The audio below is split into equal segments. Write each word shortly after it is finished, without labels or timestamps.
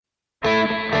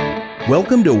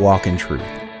Welcome to Walk in Truth.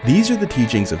 These are the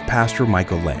teachings of Pastor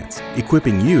Michael Lance,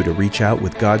 equipping you to reach out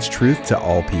with God's truth to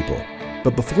all people.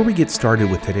 But before we get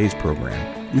started with today's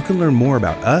program, you can learn more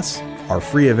about us, our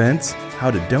free events,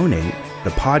 how to donate, the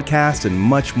podcast, and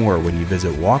much more when you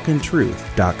visit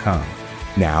walkintruth.com.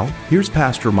 Now, here's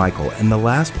Pastor Michael and the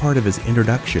last part of his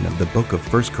introduction of the book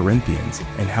of 1 Corinthians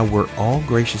and how we're all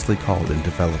graciously called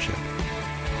into fellowship.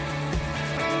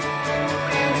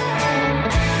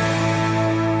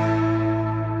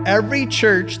 Every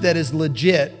church that is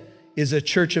legit is a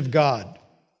church of God.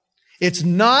 It's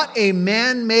not a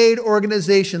man-made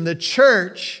organization. The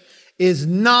church is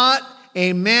not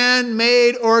a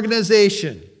man-made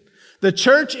organization. The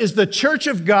church is the church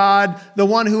of God. The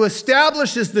one who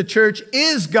establishes the church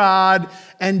is God,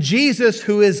 and Jesus,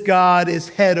 who is God, is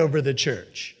head over the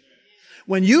church.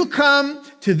 When you come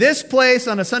to this place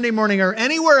on a Sunday morning or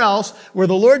anywhere else where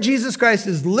the Lord Jesus Christ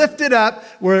is lifted up,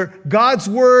 where God's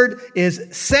word is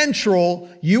central,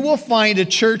 you will find a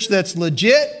church that's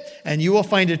legit, and you will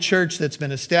find a church that's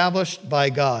been established by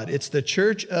God. It's the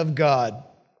church of God.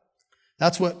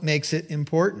 That's what makes it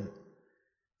important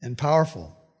and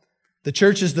powerful. The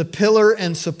church is the pillar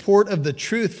and support of the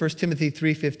truth, 1 Timothy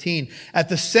 3:15. At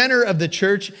the center of the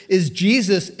church is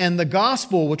Jesus and the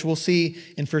gospel, which we'll see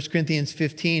in 1 Corinthians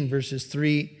 15, verses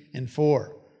 3 and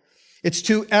 4. It's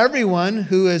to everyone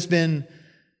who has been,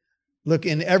 look,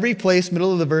 in every place,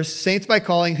 middle of the verse, saints by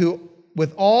calling, who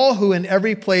with all who in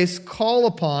every place call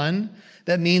upon,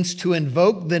 that means to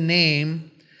invoke the name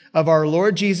of our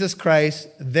Lord Jesus Christ,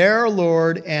 their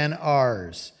Lord and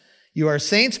ours. You are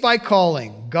saints by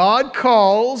calling. God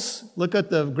calls, look at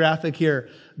the graphic here.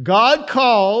 God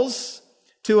calls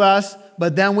to us,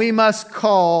 but then we must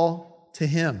call to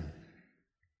Him.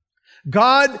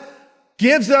 God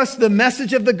gives us the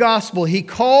message of the gospel. He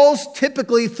calls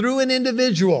typically through an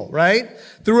individual, right?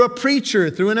 Through a preacher,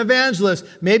 through an evangelist.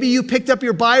 Maybe you picked up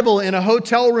your Bible in a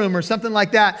hotel room or something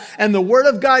like that, and the Word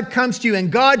of God comes to you,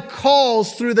 and God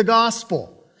calls through the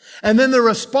gospel. And then the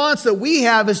response that we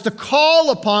have is to call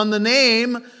upon the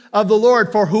name of the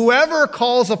Lord. For whoever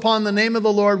calls upon the name of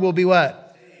the Lord will be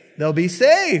what? They'll be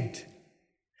saved.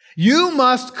 You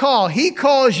must call. He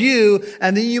calls you,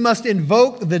 and then you must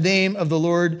invoke the name of the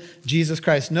Lord Jesus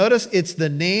Christ. Notice it's the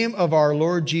name of our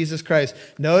Lord Jesus Christ.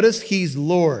 Notice He's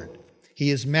Lord. He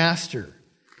is Master.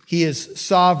 He is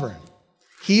sovereign.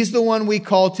 He's the one we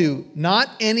call to, not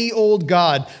any old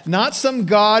god, not some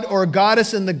god or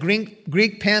goddess in the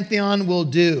Greek pantheon will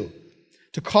do.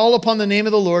 To call upon the name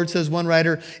of the Lord, says one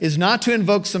writer, is not to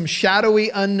invoke some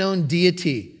shadowy unknown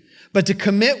deity, but to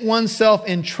commit oneself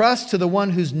in trust to the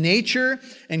one whose nature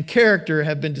and character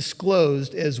have been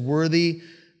disclosed as worthy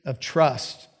of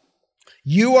trust.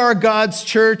 You are God's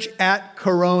church at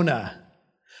Corona.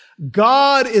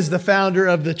 God is the founder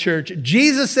of the church.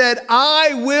 Jesus said,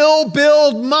 I will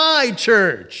build my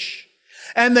church,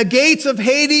 and the gates of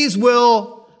Hades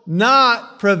will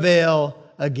not prevail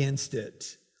against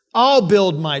it. I'll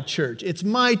build my church. It's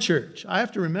my church. I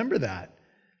have to remember that.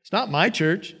 It's not my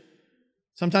church.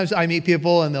 Sometimes I meet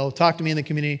people and they'll talk to me in the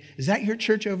community. Is that your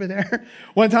church over there?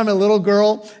 One time a little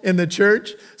girl in the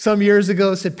church some years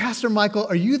ago said, Pastor Michael,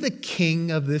 are you the king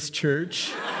of this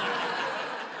church?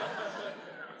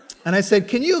 And I said,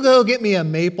 can you go get me a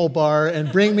maple bar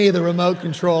and bring me the remote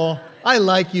control? I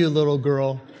like you, little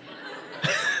girl.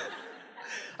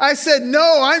 I said,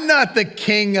 no, I'm not the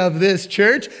king of this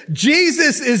church.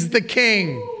 Jesus is the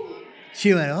king.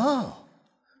 She went, oh,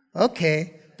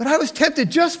 okay. But I was tempted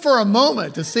just for a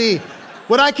moment to see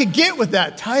what I could get with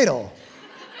that title.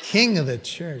 King of the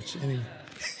church.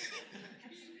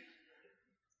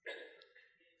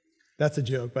 That's a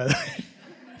joke, by the way.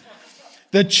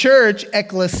 The church,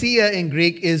 ecclesia in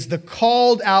Greek, is the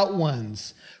called out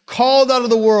ones, called out of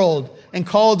the world and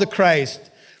called to Christ,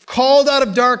 called out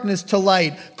of darkness to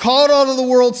light, called out of the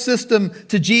world system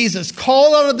to Jesus,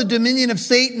 called out of the dominion of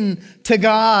Satan to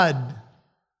God.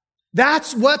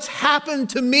 That's what's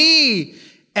happened to me,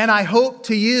 and I hope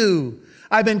to you.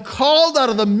 I've been called out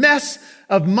of the mess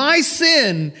of my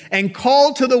sin and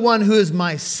called to the one who is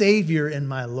my Savior and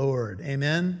my Lord.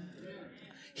 Amen?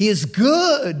 He is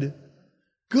good.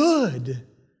 Good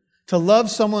to love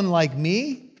someone like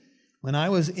me when I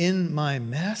was in my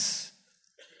mess.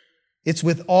 It's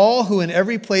with all who in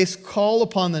every place call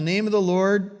upon the name of the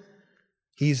Lord.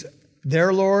 He's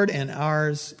their Lord and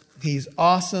ours. He's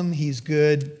awesome. He's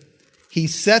good. He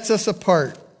sets us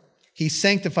apart. He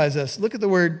sanctifies us. Look at the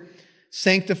word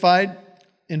sanctified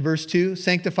in verse 2.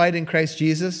 Sanctified in Christ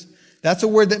Jesus. That's a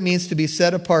word that means to be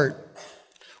set apart.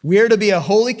 We are to be a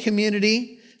holy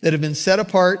community that have been set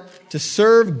apart to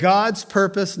serve God's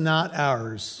purpose, not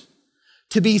ours.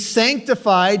 To be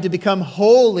sanctified, to become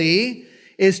holy,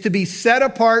 is to be set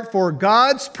apart for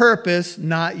God's purpose,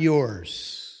 not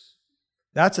yours.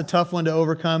 That's a tough one to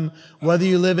overcome, whether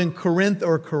you live in Corinth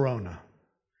or Corona.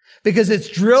 Because it's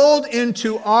drilled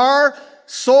into our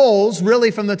souls,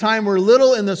 really from the time we're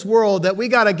little in this world, that we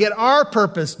got to get our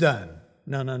purpose done.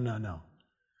 No.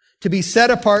 To be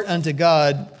set apart unto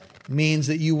God means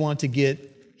that you want to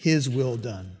get His will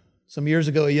done. Some years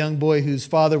ago, a young boy whose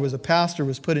father was a pastor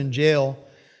was put in jail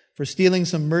for stealing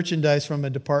some merchandise from a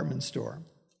department store.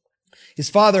 His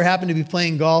father happened to be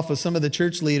playing golf with some of the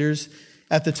church leaders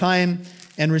at the time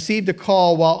and received a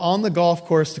call while on the golf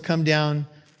course to come down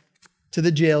to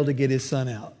the jail to get his son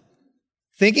out.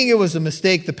 Thinking it was a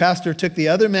mistake, the pastor took the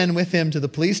other men with him to the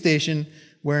police station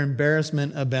where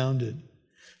embarrassment abounded.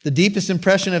 The deepest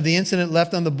impression of the incident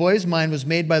left on the boy's mind was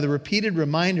made by the repeated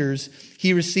reminders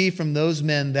he received from those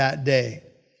men that day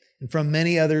and from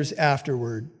many others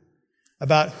afterward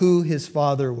about who his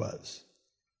father was.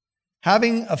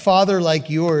 Having a father like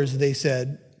yours, they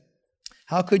said,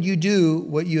 how could you do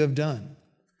what you have done?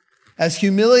 As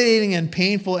humiliating and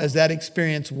painful as that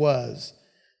experience was,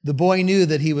 the boy knew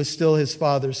that he was still his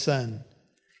father's son.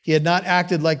 He had not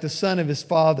acted like the son of his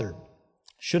father,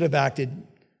 should have acted,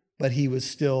 but he was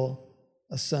still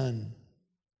a son.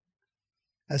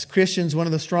 As Christians, one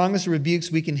of the strongest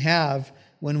rebukes we can have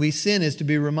when we sin is to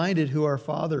be reminded who our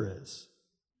Father is.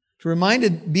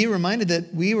 Be reminded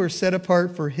that we were set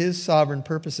apart for His sovereign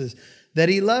purposes, that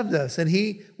He loved us and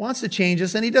He wants to change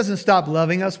us, and He doesn't stop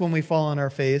loving us when we fall on our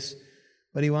face,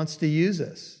 but He wants to use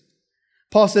us.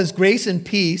 Paul says, grace and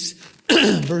peace,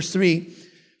 verse 3,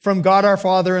 from God our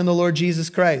Father and the Lord Jesus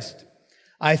Christ.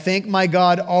 I thank my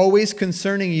God always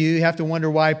concerning you. You have to wonder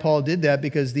why Paul did that,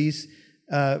 because these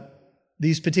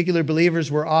particular believers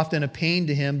were often a pain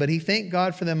to him, but he thanked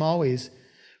God for them always,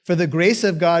 for the grace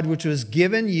of God which was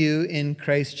given you in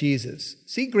Christ Jesus.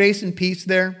 See grace and peace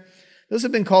there? Those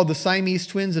have been called the Siamese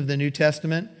twins of the New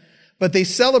Testament, but they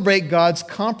celebrate God's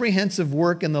comprehensive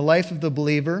work in the life of the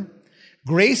believer.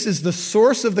 Grace is the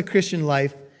source of the Christian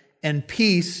life, and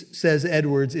peace, says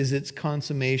Edwards, is its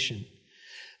consummation.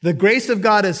 The grace of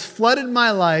God has flooded my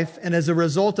life, and as a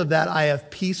result of that, I have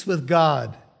peace with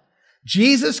God.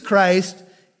 Jesus Christ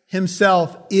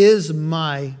Himself is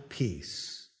my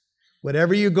peace.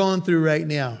 Whatever you're going through right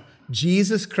now,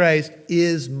 Jesus Christ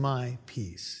is my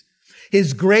peace.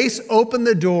 His grace opened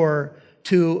the door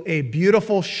to a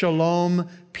beautiful shalom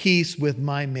peace with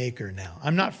my Maker now.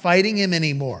 I'm not fighting Him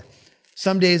anymore.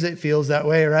 Some days it feels that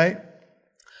way, right?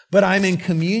 But I'm in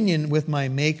communion with my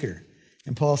Maker.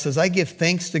 And Paul says, I give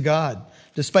thanks to God,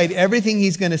 despite everything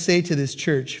he's going to say to this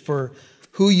church, for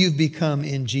who you've become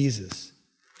in Jesus.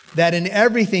 That in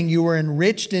everything you were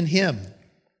enriched in Him.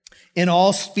 In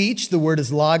all speech, the word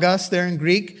is logos there in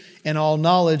Greek. In all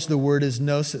knowledge, the word is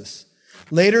gnosis.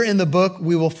 Later in the book,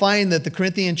 we will find that the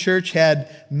Corinthian church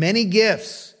had many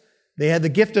gifts. They had the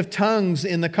gift of tongues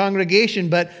in the congregation,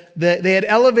 but they had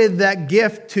elevated that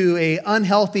gift to an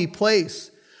unhealthy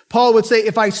place. Paul would say,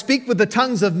 if I speak with the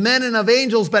tongues of men and of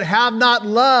angels, but have not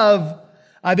love,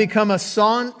 I become a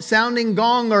sounding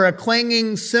gong or a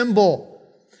clanging cymbal.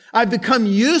 I've become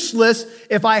useless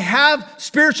if I have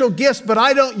spiritual gifts, but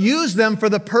I don't use them for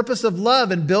the purpose of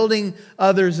love and building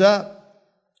others up.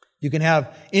 You can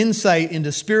have insight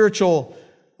into spiritual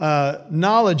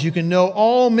knowledge. You can know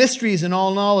all mysteries and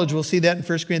all knowledge. We'll see that in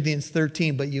 1 Corinthians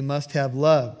 13, but you must have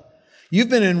love. You've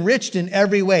been enriched in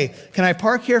every way. Can I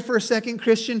park here for a second,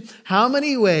 Christian? How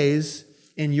many ways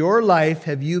in your life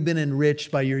have you been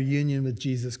enriched by your union with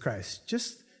Jesus Christ?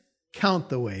 Just count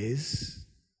the ways.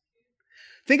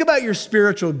 Think about your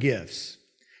spiritual gifts.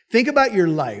 Think about your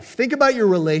life. Think about your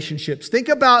relationships. Think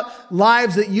about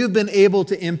lives that you've been able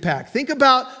to impact. Think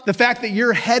about the fact that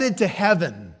you're headed to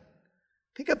heaven.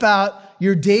 Think about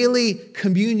your daily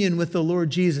communion with the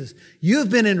Lord Jesus. You've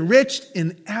been enriched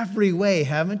in every way,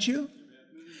 haven't you?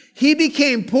 He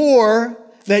became poor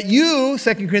that you,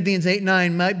 2 Corinthians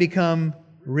 8:9, might become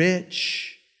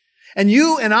rich. And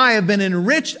you and I have been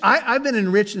enriched. I've been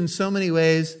enriched in so many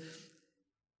ways.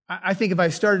 I think if I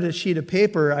started a sheet of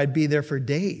paper, I'd be there for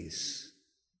days.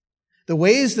 The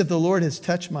ways that the Lord has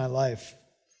touched my life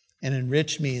and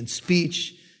enriched me in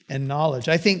speech and knowledge.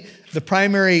 I think the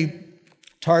primary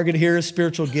target here is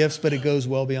spiritual gifts, but it goes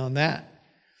well beyond that.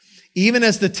 Even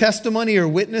as the testimony or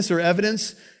witness or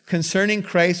evidence concerning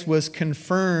Christ was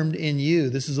confirmed in you.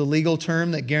 This is a legal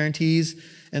term that guarantees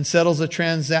and settles a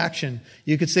transaction.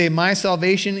 You could say, my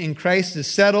salvation in Christ is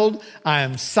settled. I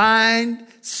am signed,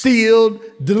 sealed,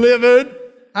 delivered.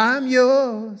 I'm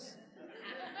yours.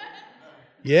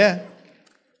 Yeah.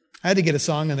 I had to get a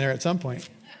song in there at some point.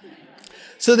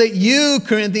 So that you,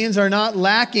 Corinthians, are not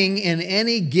lacking in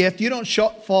any gift. You don't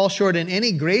fall short in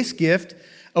any grace gift,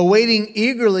 awaiting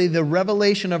eagerly the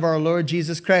revelation of our Lord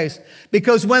Jesus Christ.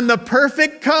 Because when the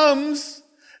perfect comes,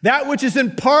 that which is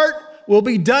in part will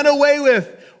be done away with.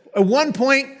 At one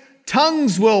point,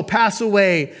 tongues will pass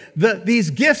away. These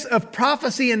gifts of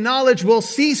prophecy and knowledge will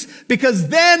cease, because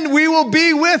then we will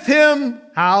be with him.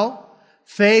 How?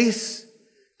 Face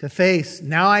to face.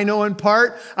 Now I know in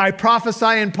part, I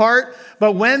prophesy in part,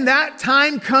 but when that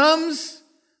time comes,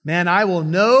 man, I will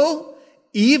know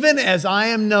even as I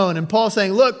am known. And Paul's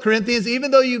saying, look, Corinthians,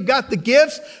 even though you've got the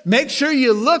gifts, make sure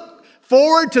you look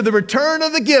forward to the return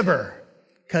of the giver,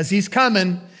 because he's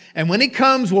coming. And when he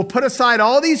comes, we'll put aside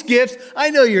all these gifts. I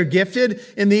know you're gifted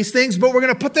in these things, but we're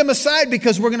going to put them aside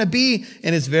because we're going to be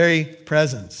in his very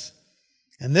presence.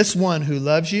 And this one who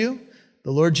loves you,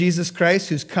 the Lord Jesus Christ,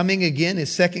 who's coming again,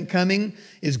 his second coming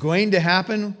is going to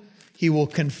happen. He will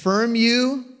confirm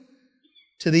you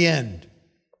to the end.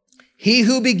 He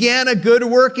who began a good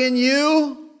work in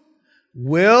you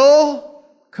will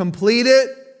complete it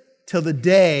till the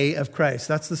day of Christ.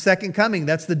 That's the second coming.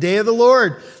 That's the day of the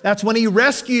Lord. That's when he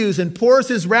rescues and pours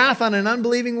his wrath on an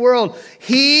unbelieving world.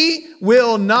 He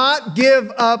will not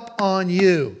give up on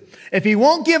you. If he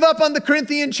won't give up on the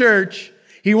Corinthian church,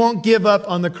 he won't give up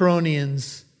on the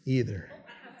Coronians either.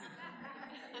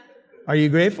 Are you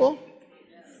grateful?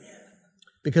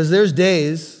 Because there's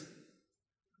days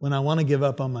when I want to give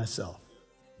up on myself.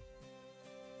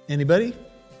 Anybody?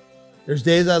 There's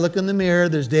days I look in the mirror.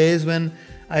 There's days when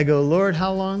I go, Lord,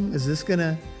 how long is this going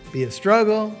to be a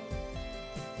struggle?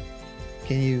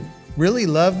 Can you really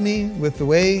love me with the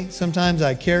way sometimes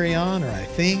I carry on or I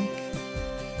think?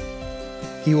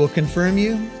 He will confirm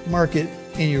you. Mark it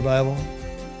in your Bible.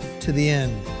 To the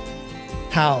end.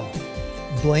 How?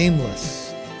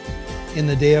 Blameless in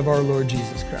the day of our Lord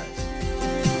Jesus Christ.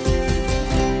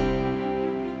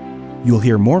 You'll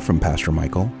hear more from Pastor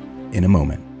Michael in a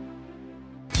moment.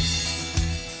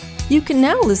 You can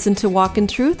now listen to Walk in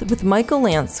Truth with Michael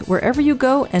Lance wherever you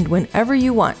go and whenever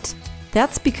you want.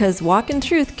 That's because Walk in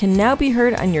Truth can now be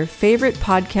heard on your favorite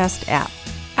podcast app.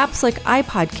 Apps like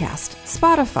iPodcast,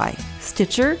 Spotify,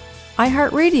 Stitcher,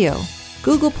 iHeartRadio,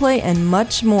 Google Play, and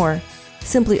much more.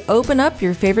 Simply open up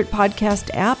your favorite podcast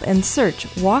app and search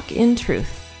Walk in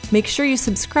Truth. Make sure you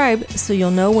subscribe so you'll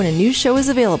know when a new show is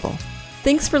available.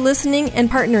 Thanks for listening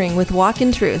and partnering with Walk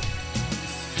in Truth.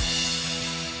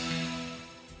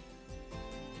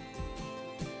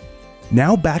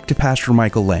 Now back to Pastor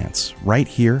Michael Lance, right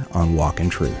here on Walk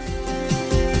in Truth.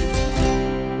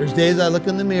 There's days I look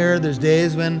in the mirror. There's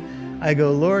days when I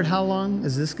go, Lord, how long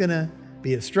is this going to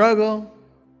be a struggle?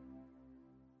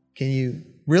 Can you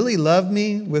really love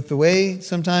me with the way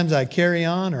sometimes I carry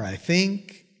on or I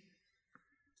think?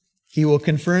 He will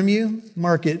confirm you.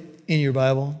 Mark it in your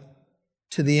Bible.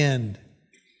 To the end.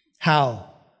 How?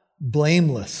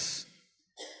 Blameless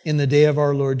in the day of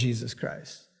our Lord Jesus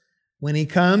Christ. When he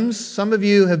comes, some of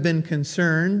you have been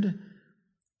concerned,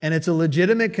 and it's a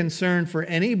legitimate concern for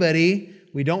anybody.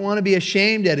 We don't want to be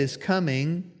ashamed at his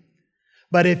coming.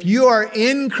 But if you are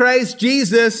in Christ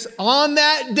Jesus, on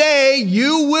that day,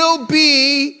 you will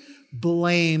be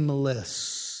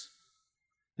blameless.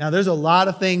 Now, there's a lot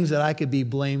of things that I could be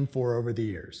blamed for over the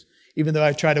years, even though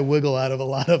I've tried to wiggle out of a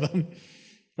lot of them,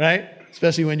 right?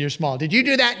 Especially when you're small. Did you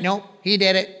do that? Nope, he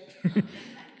did it.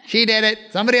 She did it.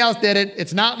 Somebody else did it.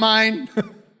 It's not mine,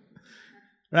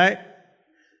 right?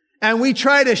 And we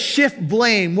try to shift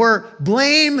blame. We're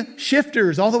blame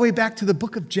shifters all the way back to the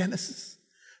book of Genesis.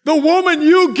 The woman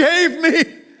you gave me.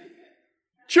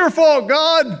 It's your fault,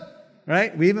 God.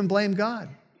 Right? We even blame God.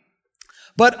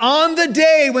 But on the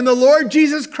day when the Lord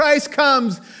Jesus Christ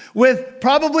comes with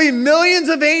probably millions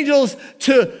of angels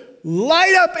to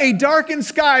light up a darkened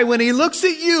sky, when he looks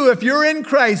at you, if you're in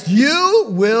Christ, you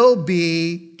will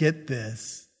be, get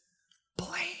this,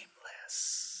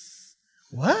 blameless.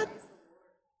 What?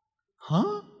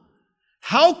 Huh?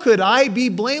 How could I be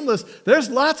blameless? There's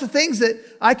lots of things that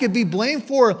I could be blamed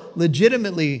for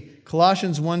legitimately.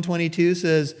 Colossians 1:22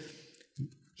 says,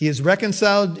 he has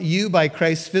reconciled you by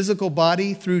Christ's physical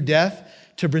body through death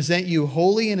to present you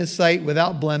holy in his sight,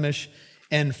 without blemish,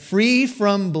 and free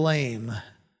from blame,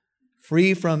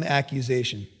 free from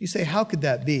accusation. You say, how could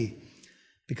that be?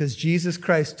 Because Jesus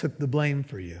Christ took the blame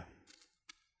for you.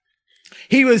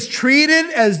 He was treated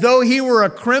as though he were a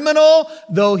criminal,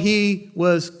 though he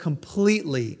was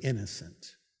completely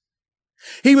innocent.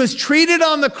 He was treated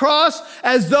on the cross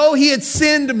as though he had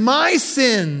sinned my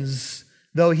sins,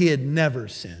 though he had never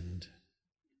sinned.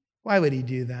 Why would he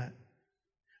do that?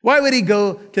 Why would he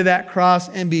go to that cross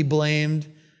and be blamed?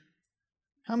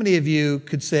 How many of you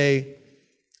could say,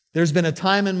 There's been a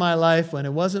time in my life when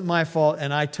it wasn't my fault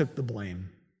and I took the blame.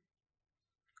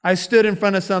 I stood in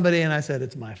front of somebody and I said,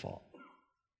 it's my fault.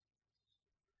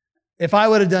 If I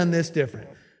would have done this different.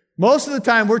 Most of the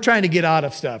time we're trying to get out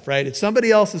of stuff, right? It's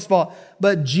somebody else's fault.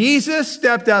 But Jesus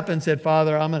stepped up and said,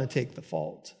 Father, I'm going to take the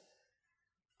fault.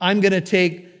 I'm going to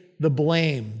take the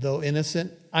blame, though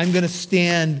innocent. I'm going to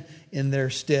stand in their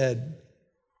stead.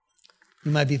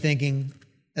 You might be thinking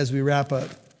as we wrap up,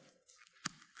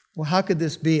 well, how could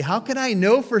this be? How can I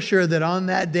know for sure that on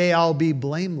that day I'll be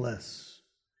blameless?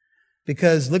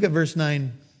 Because look at verse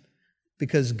 9.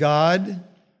 Because God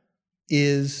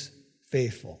is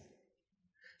faithful.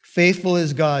 Faithful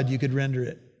is God, you could render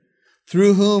it.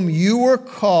 Through whom you were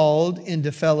called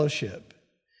into fellowship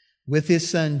with His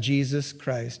Son, Jesus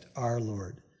Christ, our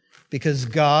Lord. Because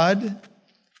God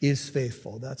is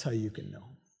faithful. That's how you can know.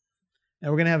 Now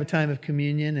we're going to have a time of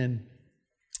communion, and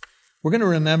we're going to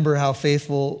remember how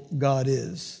faithful God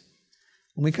is.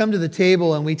 When we come to the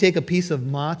table and we take a piece of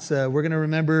matzah, we're going to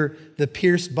remember the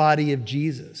pierced body of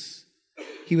Jesus.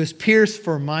 He was pierced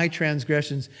for my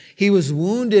transgressions. He was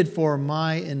wounded for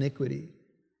my iniquity.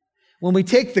 When we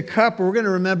take the cup, we're going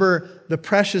to remember the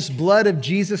precious blood of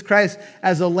Jesus Christ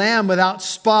as a lamb without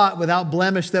spot, without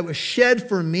blemish, that was shed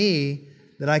for me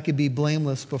that I could be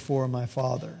blameless before my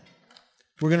Father.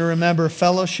 We're going to remember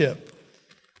fellowship.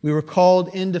 We were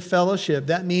called into fellowship.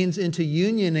 That means into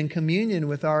union and communion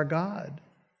with our God.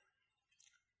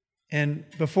 And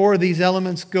before these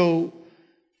elements go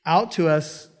out to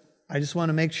us, I just want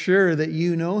to make sure that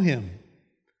you know Him,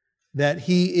 that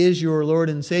He is your Lord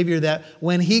and Savior, that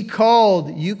when He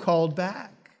called, you called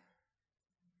back.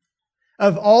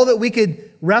 Of all that we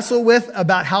could wrestle with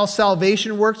about how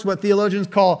salvation works, what theologians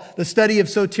call the study of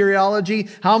soteriology,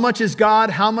 how much is God,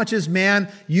 how much is man,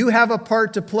 you have a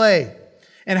part to play.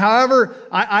 And however,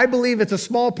 I believe it's a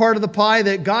small part of the pie,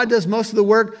 that God does most of the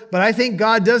work, but I think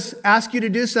God does ask you to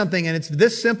do something, and it's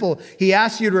this simple. He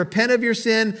asks you to repent of your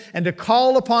sin and to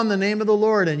call upon the name of the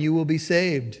Lord, and you will be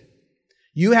saved.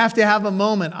 You have to have a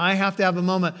moment, I have to have a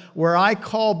moment where I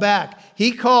call back.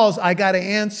 He calls, I got to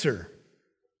answer.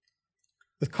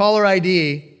 With caller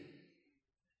ID,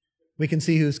 we can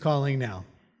see who's calling now.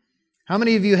 How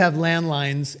many of you have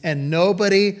landlines and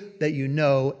nobody that you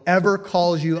know ever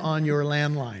calls you on your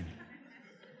landline?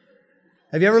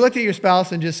 Have you ever looked at your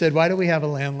spouse and just said, why do we have a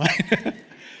landline?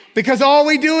 Because all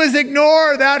we do is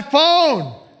ignore that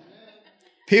phone.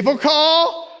 People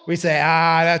call, we say,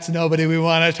 that's nobody we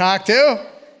want to talk to.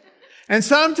 And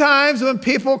sometimes when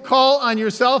people call on your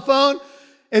cell phone,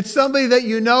 it's somebody that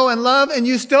you know and love, and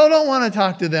you still don't want to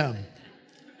talk to them.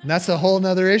 And that's a whole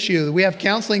nother issue. We have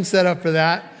counseling set up for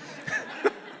that.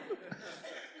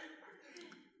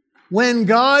 When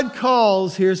God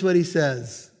calls, here's what He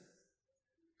says.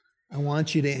 I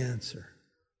want you to answer.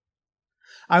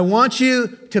 I want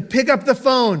you to pick up the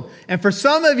phone. And for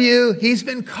some of you, He's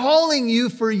been calling you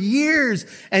for years,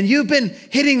 and you've been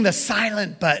hitting the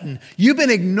silent button. You've been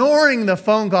ignoring the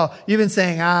phone call. You've been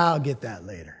saying, I'll get that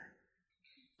later.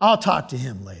 I'll talk to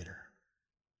him later.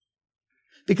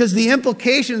 Because the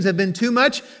implications have been too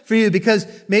much for you, because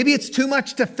maybe it's too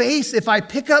much to face. If I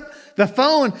pick up the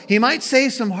phone, he might say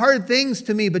some hard things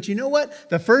to me, but you know what?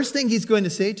 The first thing he's going to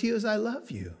say to you is, I love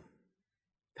you.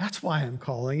 That's why I'm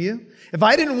calling you. If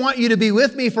I didn't want you to be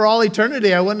with me for all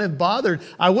eternity, I wouldn't have bothered.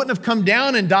 I wouldn't have come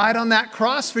down and died on that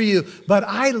cross for you. But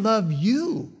I love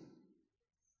you.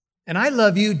 And I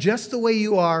love you just the way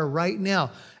you are right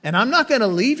now. And I'm not going to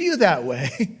leave you that way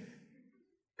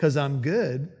because I'm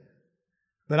good.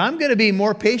 But I'm going to be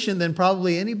more patient than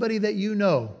probably anybody that you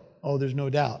know. Oh, there's no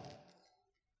doubt.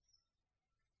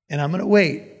 And I'm going to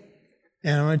wait.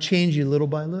 And I'm going to change you little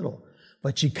by little.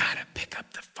 But you got to pick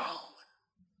up the phone.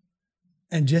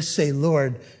 And just say,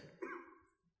 Lord,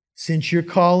 since you're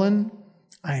calling,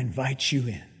 I invite you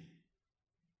in.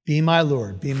 Be my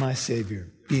Lord. Be my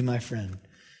Savior. Be my friend.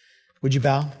 Would you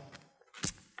bow?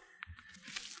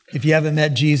 If you haven't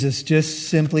met Jesus, just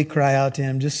simply cry out to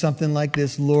Him. Just something like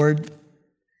this. Lord,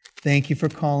 thank you for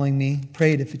calling me.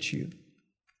 Pray it if it's you.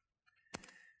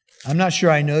 I'm not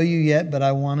sure I know you yet, but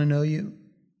I want to know you.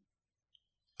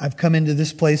 I've come into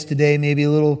this place today maybe a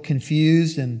little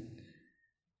confused and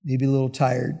maybe a little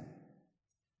tired.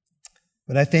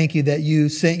 But I thank you that you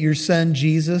sent your Son,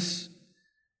 Jesus,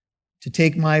 to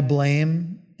take my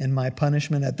blame and my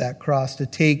punishment at that cross, to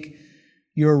take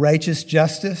your righteous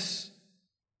justice.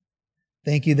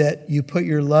 Thank you that you put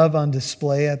your love on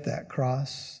display at that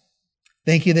cross.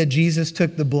 Thank you that Jesus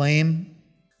took the blame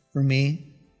for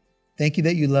me. Thank you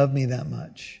that you love me that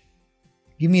much.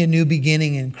 Give me a new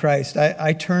beginning in Christ.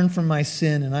 I turn from my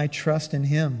sin and I trust in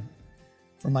Him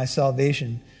for my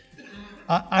salvation.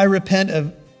 I repent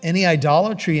of any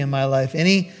idolatry in my life,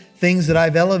 any things that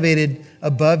I've elevated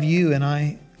above you, and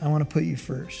I want to put you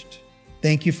first.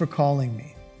 Thank you for calling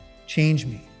me. Change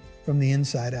me from the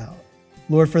inside out.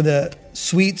 Lord, for the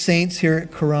sweet saints here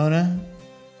at Corona,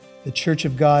 the Church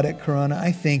of God at Corona,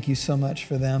 I thank you so much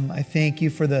for them. I thank you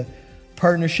for the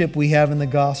partnership we have in the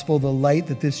gospel, the light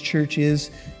that this church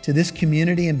is to this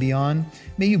community and beyond.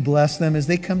 May you bless them as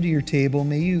they come to your table.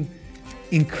 May you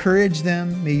encourage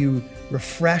them. May you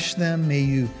refresh them. May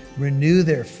you renew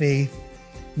their faith.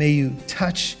 May you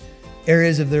touch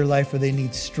areas of their life where they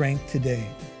need strength today.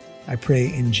 I pray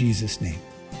in Jesus' name.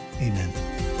 Amen.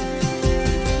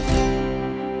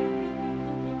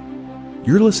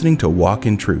 You're listening to Walk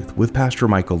in Truth with Pastor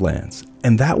Michael Lance,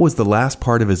 and that was the last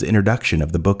part of his introduction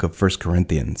of the book of 1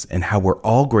 Corinthians and how we're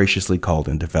all graciously called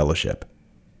into fellowship.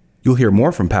 You'll hear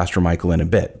more from Pastor Michael in a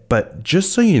bit, but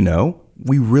just so you know,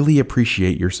 we really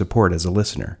appreciate your support as a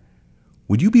listener.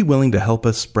 Would you be willing to help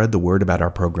us spread the word about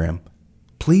our program?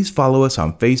 Please follow us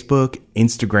on Facebook,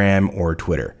 Instagram, or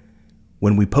Twitter.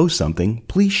 When we post something,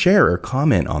 please share or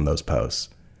comment on those posts.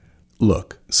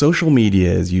 Look, social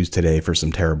media is used today for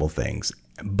some terrible things,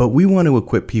 but we want to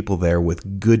equip people there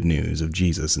with good news of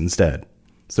Jesus instead.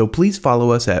 So please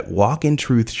follow us at Walk in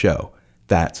Truth Show.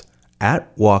 That's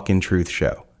at Walk in Truth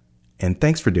Show. And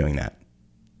thanks for doing that.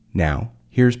 Now,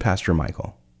 here's Pastor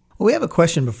Michael. Well, we have a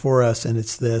question before us, and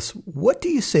it's this. What do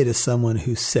you say to someone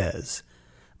who says,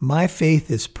 my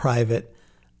faith is private,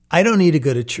 I don't need to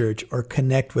go to church or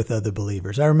connect with other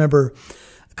believers? I remember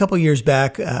a couple of years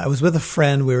back, I was with a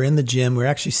friend. We were in the gym. We were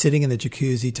actually sitting in the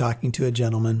jacuzzi talking to a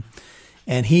gentleman.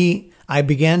 And I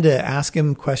began to ask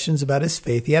him questions about his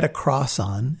faith. He had a cross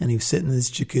on, and he was sitting in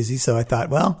his jacuzzi. So I thought,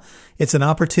 well, it's an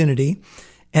opportunity.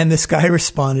 And this guy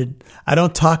responded, I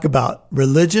don't talk about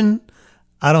religion,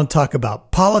 I don't talk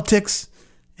about politics,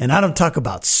 and I don't talk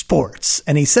about sports.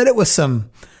 And he said it with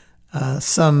some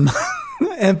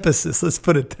emphasis, let's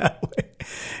put it that way,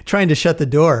 trying to shut the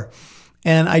door.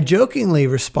 And I jokingly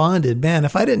responded, man,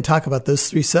 if I didn't talk about those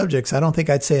three subjects, I don't think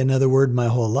I'd say another word my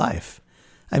whole life.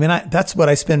 I mean, that's what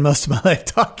I spend most of my life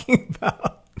talking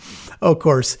about. Oh, of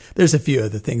course, there's a few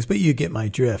other things, but you get my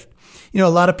drift. You know, a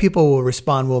lot of people will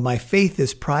respond, well, my faith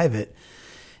is private.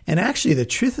 And actually, the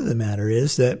truth of the matter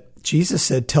is that Jesus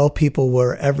said, tell people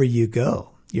wherever you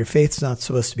go. Your faith's not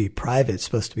supposed to be private, it's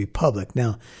supposed to be public.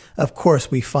 Now, of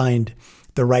course, we find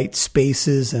the right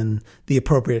spaces and the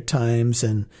appropriate times,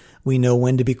 and we know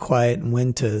when to be quiet and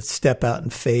when to step out in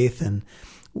faith. And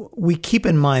we keep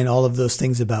in mind all of those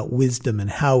things about wisdom and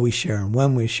how we share and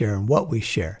when we share and what we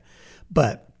share.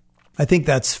 But I think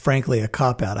that's frankly a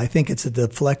cop-out. I think it's a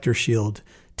deflector shield,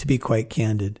 to be quite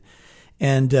candid.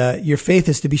 And your faith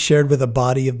is to be shared with a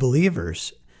body of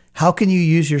believers. How can you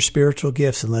use your spiritual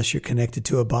gifts unless you're connected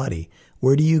to a body?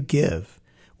 Where do you give?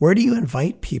 Where do you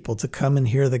invite people to come and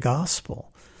hear the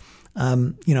gospel?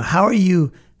 How are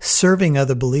you serving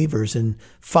other believers and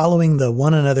following the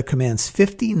one another commands,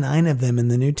 59 of them in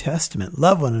the New Testament?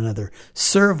 Love one another,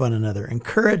 serve one another,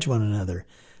 encourage one another.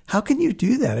 How can you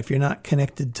do that if you're not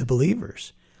connected to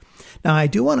believers? Now, I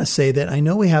do want to say that I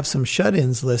know we have some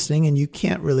shut-ins listening and you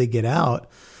can't really get out.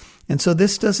 And so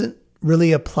this doesn't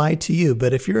really apply to you.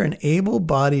 But if you're an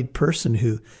able-bodied person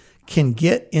who can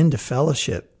get into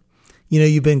fellowship,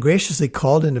 you've been graciously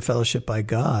called into fellowship by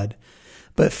God.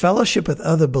 But fellowship with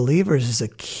other believers is a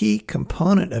key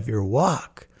component of your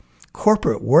walk.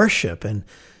 Corporate worship and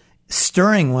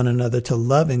stirring one another to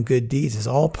love and good deeds is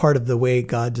all part of the way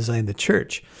God designed the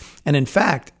church. And in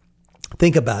fact,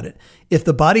 think about it. If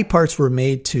the body parts were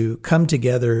made to come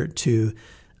together to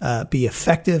be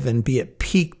effective and be at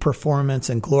peak performance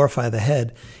and glorify the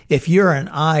head, if you're an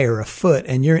eye or a foot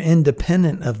and you're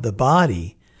independent of the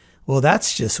body, well,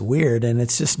 that's just weird and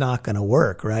it's just not going to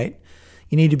work, right?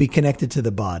 You need to be connected to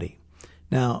the body.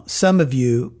 Now, some of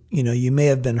you, you may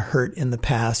have been hurt in the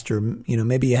past or,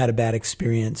 maybe you had a bad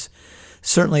experience.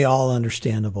 Certainly all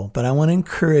understandable. But I want to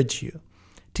encourage you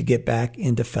to get back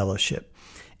into fellowship.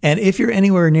 And if you're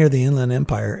anywhere near the Inland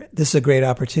Empire, this is a great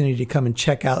opportunity to come and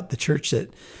check out the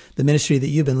ministry that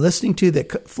you've been listening to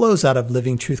that flows out of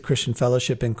Living Truth Christian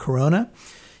Fellowship in Corona.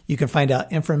 You can find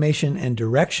out information and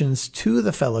directions to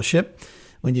the fellowship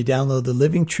when you download the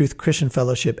Living Truth Christian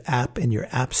Fellowship app in your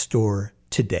app store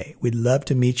today. We'd love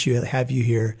to meet you, have you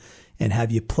here, and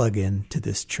have you plug in to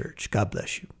this church. God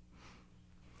bless you.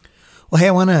 Well, hey,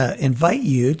 I want to invite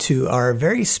you to our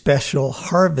very special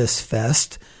Harvest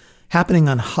Fest happening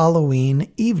on Halloween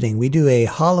evening. We do a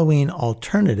Halloween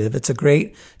alternative. It's a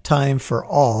great time for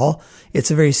all.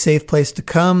 It's a very safe place to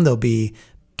come. There'll be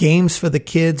games for the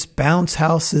kids, bounce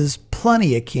houses,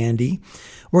 plenty of candy.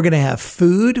 We're going to have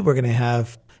food. We're going to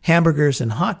have hamburgers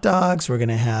and hot dogs. We're going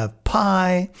to have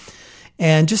pie.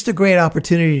 And just a great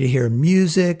opportunity to hear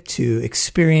music, to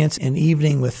experience an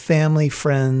evening with family,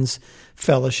 friends,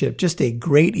 fellowship. Just a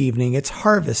great evening. It's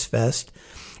Harvest Fest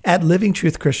at Living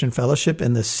Truth Christian Fellowship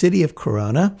in the city of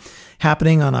Corona,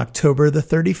 happening on October the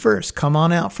 31st. Come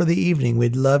on out for the evening.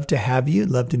 We'd love to have you,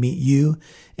 love to meet you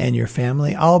and your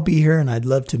family. I'll be here and I'd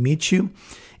love to meet you.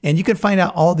 And you can find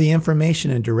out all the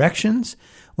information and directions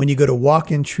when you go to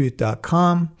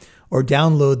walkintruth.com or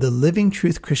download the Living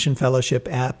Truth Christian Fellowship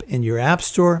app in your app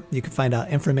store. You can find out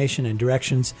information and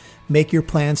directions. Make your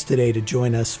plans today to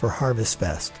join us for Harvest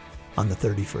Fest on the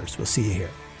 31st. We'll see you here.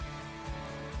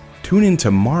 Tune in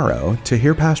tomorrow to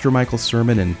hear Pastor Michael's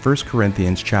sermon in 1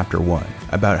 Corinthians chapter 1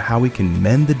 about how we can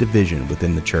mend the division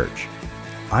within the church.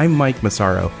 I'm Mike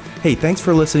Massaro. Hey, thanks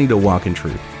for listening to Walk in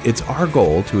Truth. It's our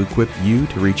goal to equip you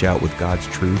to reach out with God's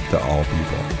truth to all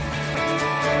people.